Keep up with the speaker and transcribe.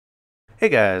Hey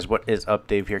guys, what is up?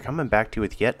 Dave here, coming back to you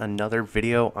with yet another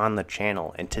video on the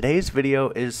channel. And today's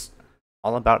video is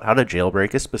all about how to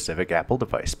jailbreak a specific Apple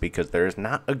device, because there is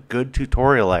not a good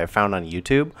tutorial I have found on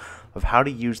YouTube of how to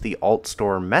use the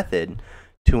AltStore method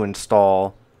to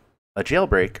install a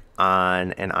jailbreak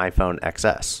on an iPhone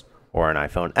XS or an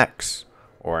iPhone X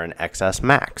or an XS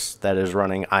Max that is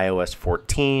running iOS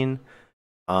 14.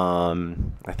 I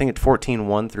think it's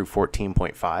 14.1 through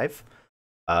 14.5.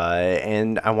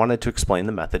 And I wanted to explain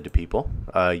the method to people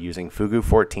using Fugu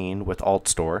 14 with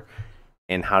AltStore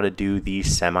and how to do the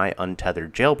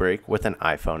semi-untethered jailbreak with an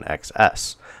iPhone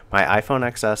XS. My iPhone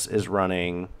XS is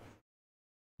running,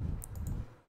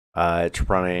 it's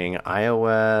running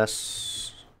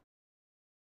iOS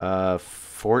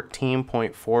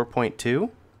 14.4.2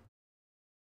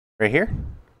 right here.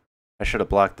 I should have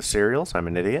blocked the serials. I'm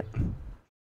an idiot.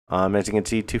 As you can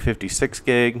see, 256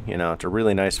 gig, it's a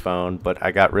really nice phone, but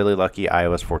I got really lucky,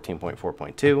 iOS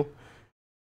 14.4.2.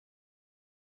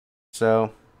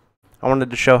 So I wanted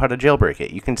to show how to jailbreak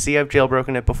it. You can see I've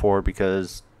jailbroken it before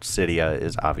because Cydia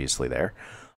is obviously there.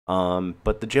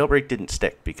 But the jailbreak didn't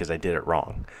stick because I did it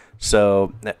wrong.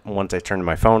 So once I turned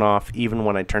my phone off, even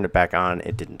when I turned it back on,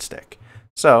 it didn't stick.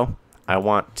 So I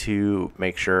want to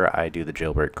make sure I do the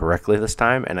jailbreak correctly this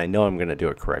time, and I know I'm going to do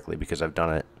it correctly because I've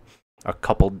done it a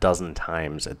couple dozen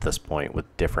times at this point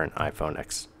with different iPhone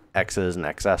X's and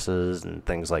XS's and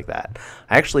things like that.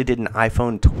 I actually did an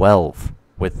iPhone 12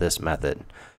 with this method.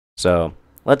 So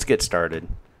let's get started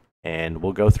and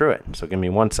we'll go through it. So give me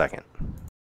 1 second.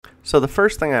 So the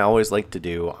first thing I always like to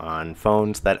do on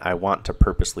phones that I want to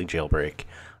purposely jailbreak,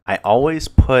 I always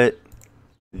put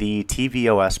the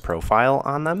tvOS profile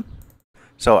on them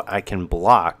so I can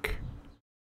block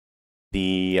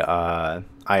the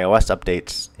iOS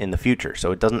updates in the future,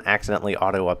 so it doesn't accidentally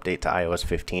auto update to iOS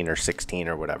 15 or 16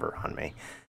 or whatever on me.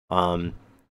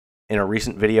 In a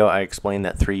recent video, I explained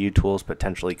that 3U-Tools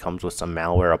potentially comes with some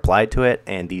malware applied to it,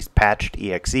 and these patched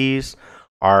EXEs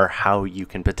are how you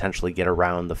can potentially get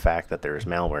around the fact that there is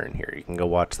malware in here. You can go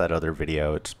watch that other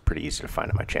video. It's pretty easy to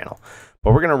find on my channel.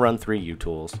 But we're going to run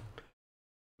 3U-Tools.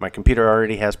 My computer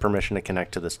already has permission to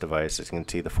connect to this device. As you can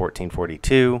see, the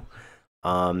 1442.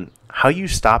 How you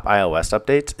stop iOS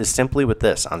updates is simply with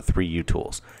this on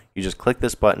 3U-Tools. You just click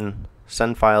this button,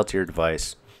 send file to your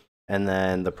device, and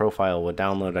then the profile will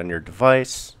download on your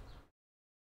device.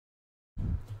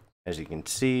 As you can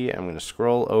see, I'm going to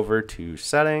scroll over to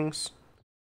settings,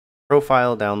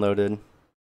 profile downloaded.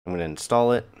 I'm going to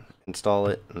install it, install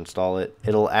it, install it.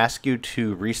 It'll ask you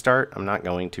to restart. I'm not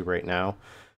going to right now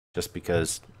just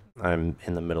because I'm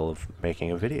in the middle of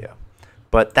making a video.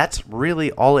 But that's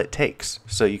really all it takes.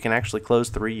 So you can actually close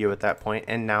 3U at that point,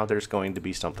 and now there's going to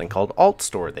be something called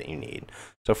AltStore that you need.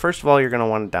 So first of all, you're going to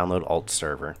want to download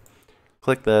AltStore.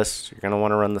 Click this. You're going to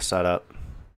want to run the setup.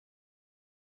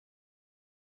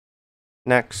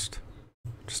 Next,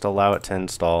 just allow it to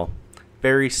install.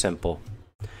 Very simple.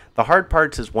 The hard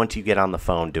part is once you get on the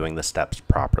phone doing the steps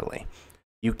properly.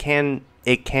 It can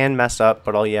mess up,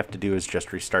 but all you have to do is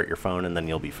just restart your phone and then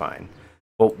you'll be fine.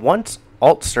 But once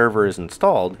AltStore is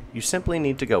installed, you simply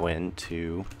need to go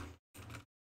into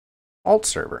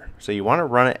AltStore. So you want to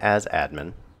run it as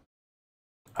admin.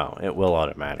 Oh, it will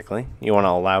automatically. You want to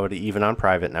allow it even on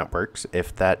private networks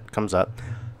if that comes up.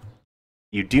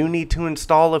 You do need to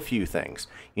install a few things.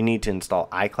 You need to install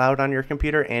iCloud on your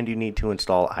computer, and you need to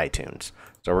install iTunes.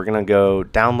 So we're going to go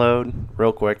download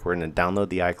real quick. We're going to download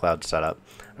the iCloud setup.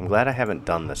 I'm glad I haven't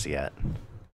done this yet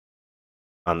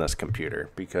on this computer,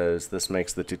 because this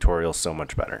makes the tutorial so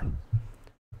much better.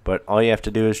 But all you have to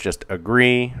do is just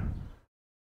agree.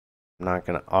 I'm not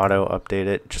going to auto update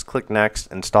it. Just click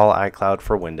next, install iCloud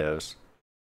for Windows.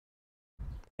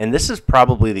 And this is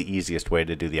probably the easiest way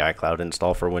to do the iCloud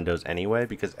install for Windows anyway,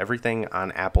 because everything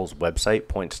on Apple's website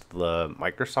points to the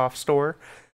Microsoft Store.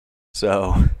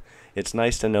 So it's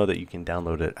nice to know that you can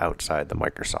download it outside the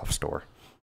Microsoft Store.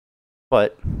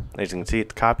 But as you can see,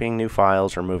 it's copying new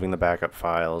files, removing the backup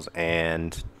files,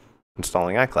 and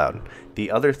installing iCloud.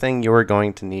 The other thing you're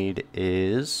going to need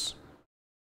is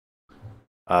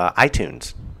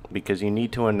iTunes, because you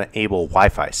need to enable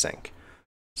Wi-Fi sync.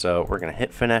 So we're going to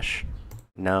hit finish.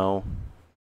 No.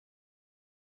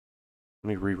 Let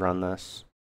me rerun this.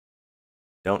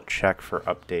 Don't check for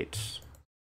updates.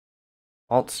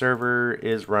 AltStore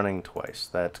is running twice.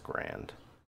 That's grand.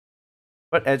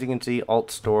 But as you can see,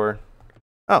 AltStore.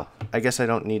 Oh, I guess I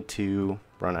don't need to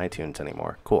run iTunes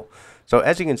anymore. Cool. So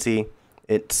as you can see,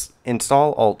 it's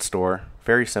install AltStore.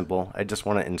 Very simple. I just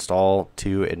want to install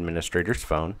to administrator's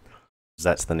phone, because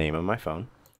that's the name of my phone.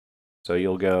 So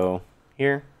you'll go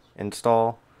here,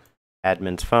 install,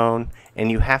 admin's phone, and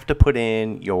you have to put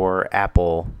in your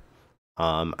Apple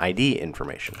ID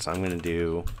information. So I'm going to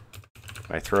do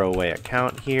my throwaway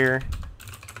account here.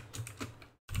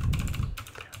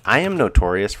 I am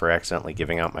notorious for accidentally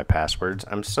giving out my passwords.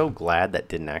 I'm so glad that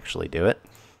didn't actually do it.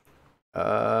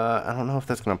 I don't know if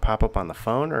that's going to pop up on the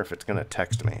phone or if it's going to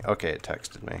text me. Okay, it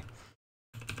texted me.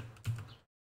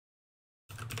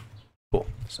 Cool.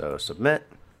 So submit.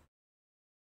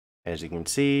 As you can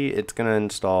see, it's going to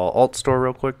install AltStore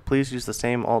real quick. Please use the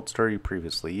same AltStore you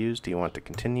previously used. Do you want to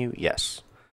continue? Yes.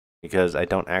 Because I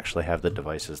don't actually have the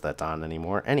devices that's on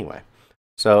anymore anyway.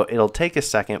 So it'll take a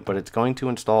second, but it's going to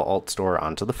install AltStore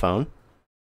onto the phone.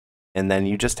 And then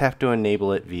you just have to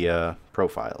enable it via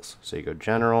profiles. So you go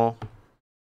General,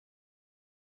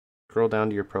 scroll down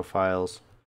to your profiles.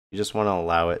 You just want to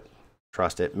allow it,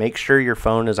 trust it. Make sure your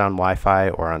phone is on Wi-Fi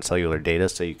or on cellular data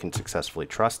so you can successfully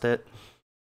trust it.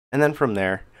 And then from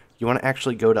there, you want to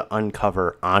actually go to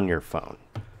UnC0ver on your phone.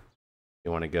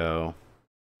 You want to go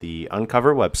the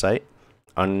UnC0ver website,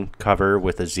 UnC0ver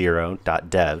with a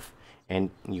 0.dev, and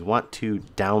you want to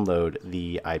download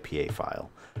the IPA file.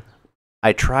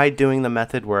 I tried doing the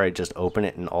method where I just open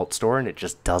it in AltStore and it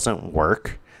just doesn't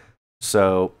work.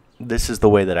 So this is the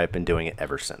way that I've been doing it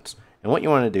ever since. And what you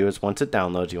want to do is once it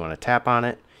downloads, you want to tap on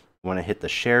it, you want to hit the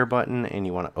share button, and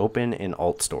you want to open in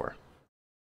AltStore.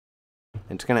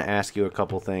 It's going to ask you a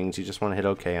couple things. You just want to hit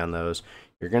OK on those.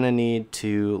 You're going to need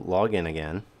to log in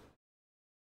again.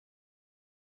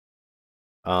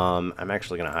 I'm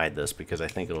actually going to hide this because I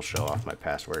think it'll show off my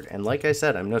password. And like I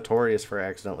said, I'm notorious for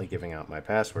accidentally giving out my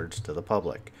passwords to the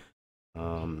public.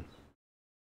 And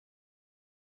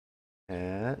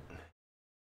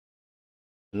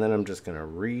then I'm just going to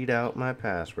read out my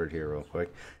password here real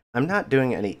quick. I'm not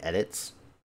doing any edits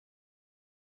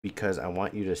because I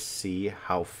want you to see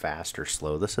how fast or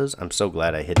slow this is. I'm so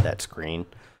glad I hid that screen.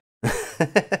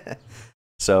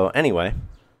 So anyway,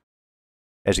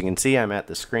 as you can see, I'm at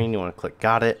the screen. You want to click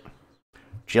Got It.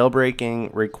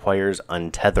 Jailbreaking requires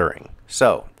untethering.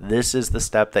 So this is the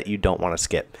step that you don't want to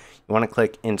skip. You want to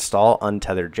click Install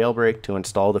Untethered Jailbreak to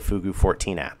install the Fugu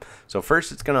 14 app. So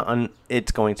first, it's going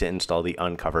to install the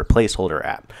UnC0ver placeholder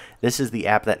app. This is the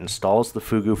app that installs the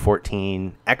Fugu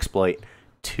 14 exploit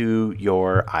to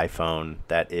your iPhone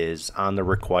that is on the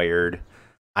required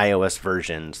iOS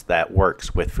versions that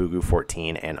works with Fugu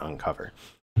 14 and UnC0ver.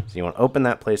 So you want to open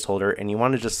that placeholder and you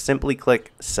want to just simply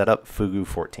click Setup Fugu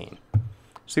 14.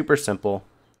 Super simple.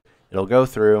 It'll go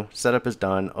through, setup is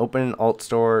done, open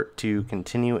AltStore to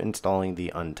continue installing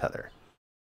the UnTether.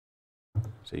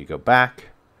 So you go back,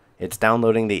 it's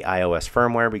downloading the iOS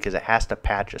firmware because it has to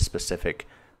patch a specific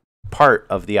part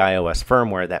of the iOS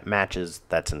firmware that matches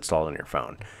that's installed on your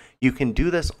phone. You can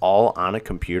do this all on a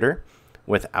computer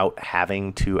without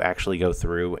having to actually go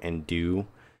through and do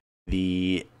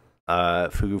the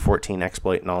Fugu 14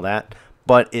 exploit and all that.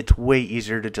 But it's way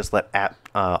easier to just let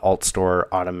AltStore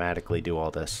automatically do all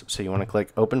this. So you want to click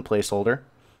Open Placeholder.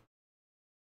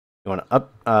 You want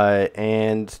to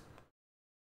and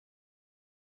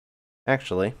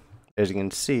actually, as you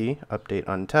can see, update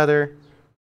UnTether.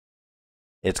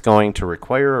 It's going to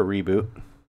require a reboot.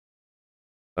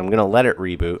 I'm going to let it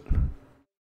reboot.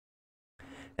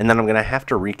 And then I'm going to have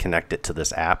to reconnect it to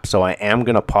this app. So I am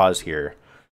going to pause here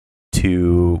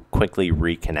to quickly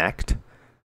reconnect.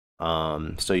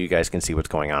 So you guys can see what's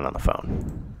going on the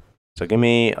phone. So give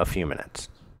me a few minutes.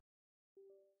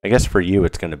 I guess for you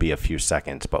it's going to be a few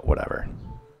seconds, but whatever.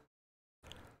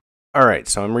 Alright,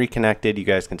 so I'm reconnected. You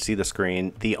guys can see the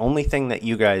screen. The only thing that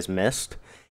you guys missed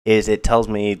is it tells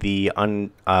me the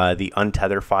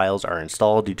UnTether files are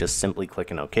installed. You just simply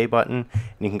click an OK button,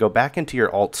 and you can go back into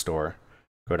your AltStore,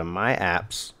 go to My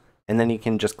Apps, and then you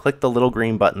can just click the little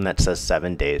green button that says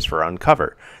 7 days for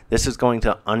UnC0ver. This is going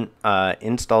to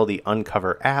install the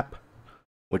UnC0ver app,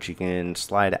 which you can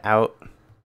slide out.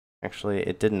 Actually,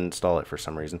 it didn't install it for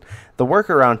some reason. The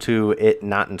workaround to it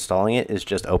not installing it is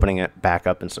just opening it back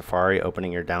up in Safari,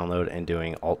 opening your download, and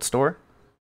doing AltStore.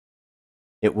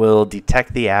 It will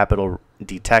detect the app. It'll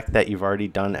detect that you've already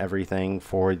done everything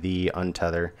for the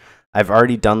UnTether. I've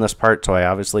already done this part, so I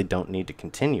obviously don't need to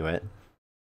continue it.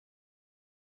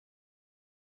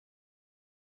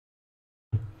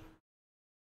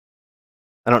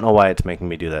 I don't know why it's making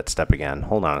me do that step again.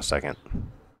 Hold on a second.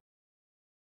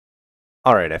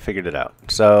 Alright, I figured it out.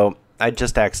 So I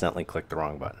just accidentally clicked the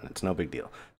wrong button. It's no big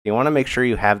deal. You want to make sure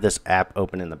you have this app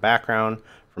open in the background.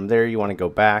 From there, you want to go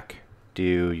back,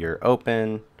 do your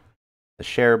open, the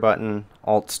share button,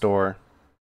 AltStore.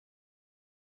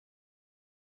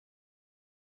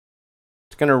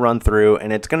 It's going to run through,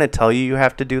 and it's going to tell you you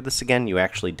have to do this again. You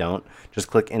actually don't. Just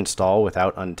click Install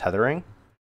without untethering.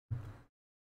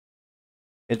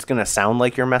 It's going to sound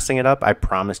like you're messing it up. I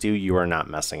promise you, you are not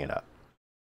messing it up.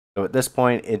 So at this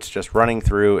point, it's just running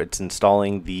through. It's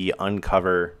installing the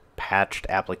UnC0ver patched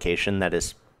application that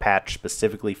is patched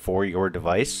specifically for your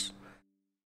device.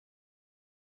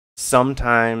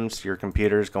 Sometimes your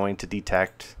computer is going to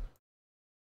detect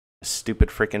a stupid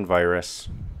freaking virus.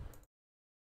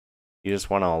 You just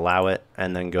want to allow it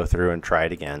and then go through and try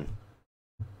it again.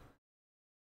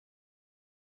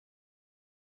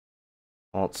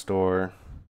 AltStore.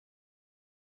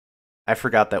 I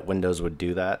forgot that Windows would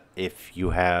do that if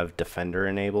you have Defender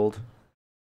enabled.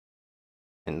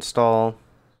 Install.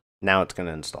 Now it's going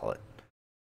to install it.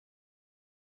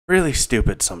 Really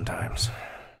stupid sometimes.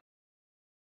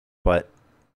 But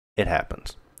it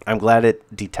happens. I'm glad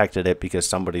it detected it because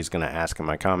somebody's going to ask in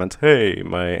my comments, hey,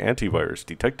 my antivirus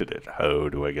detected it. How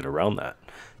do I get around that?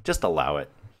 Just allow it.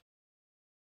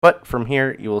 But from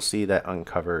here, you will see that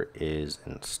UnC0ver is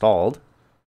installed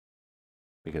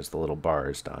because the little bar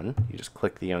is done. You just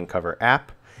click the UnC0ver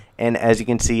app. And as you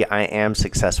can see, I am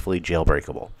successfully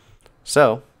jailbreakable.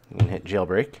 So you can hit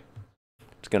jailbreak.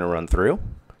 It's going to run through.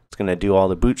 It's going to do all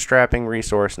the bootstrapping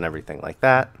resource and everything like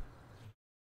that.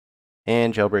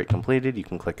 And jailbreak completed. You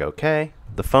can click OK.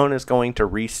 The phone is going to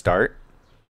restart.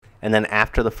 And then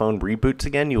after the phone reboots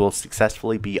again, you will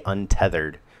successfully be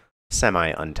untethered.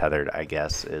 Semi-untethered, I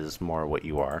guess, is more what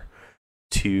you are.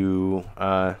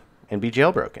 And be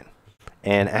jailbroken.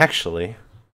 And actually,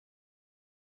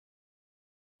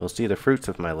 we'll see the fruits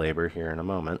of my labor here in a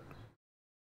moment.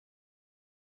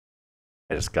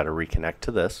 I just got to reconnect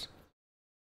to this.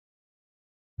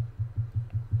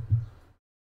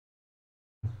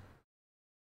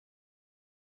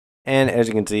 And as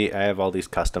you can see, I have all these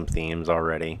custom themes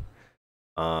already.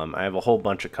 I have a whole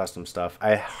bunch of custom stuff.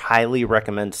 I highly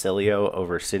recommend Cilio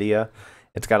over Cydia.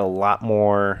 It's got a lot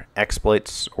more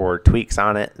exploits or tweaks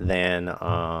on it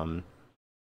than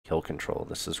Kill Control.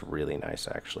 This is really nice,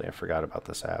 actually. I forgot about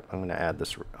this app. I'm going to add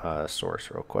this source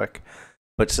real quick.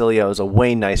 But Cilio is a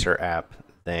way nicer app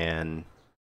than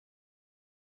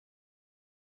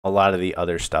a lot of the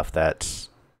other stuff that's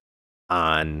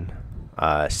on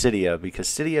Cydia, because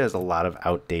Cydia is a lot of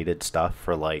outdated stuff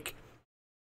for, like,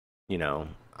 you know,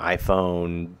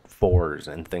 iPhone 4s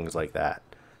and things like that.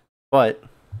 But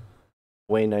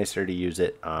way nicer to use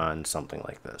it on something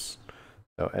like this.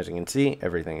 So as you can see,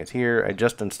 everything is here. I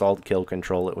just installed Kill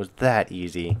Control. It was that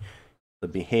easy. The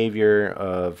behavior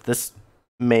of this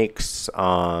makes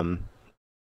my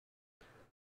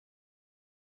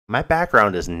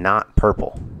background is not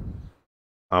purple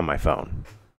on my phone.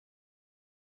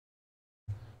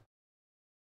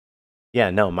 Yeah,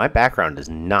 no, my background is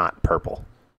not purple.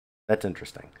 That's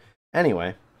interesting.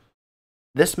 Anyway,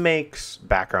 this makes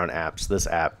background apps, this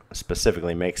app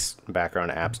specifically makes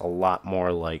background apps a lot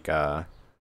more like,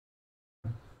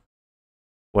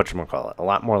 whatchamacallit, a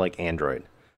lot more like Android.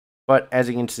 But as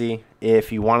you can see,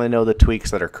 if you want to know the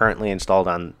tweaks that are currently installed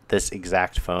on this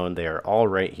exact phone, they are all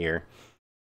right here.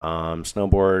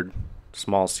 Snowboard,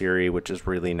 small Siri, which is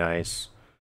really nice.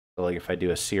 So like if I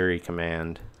do a Siri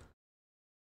command,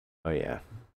 oh yeah.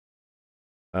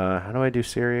 How do I do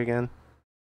Siri again?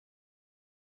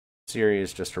 Siri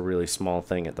is just a really small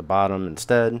thing at the bottom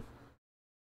instead.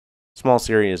 Small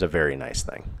Siri is a very nice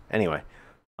thing. Anyway,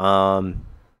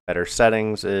 better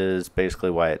settings is basically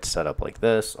why it's set up like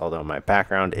this, although my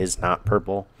background is not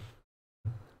purple.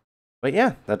 But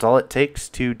yeah, that's all it takes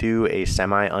to do a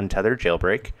semi-untethered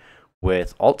jailbreak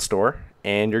with AltStore,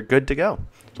 and you're good to go.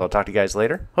 So I'll talk to you guys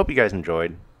later. Hope you guys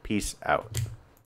enjoyed. Peace out.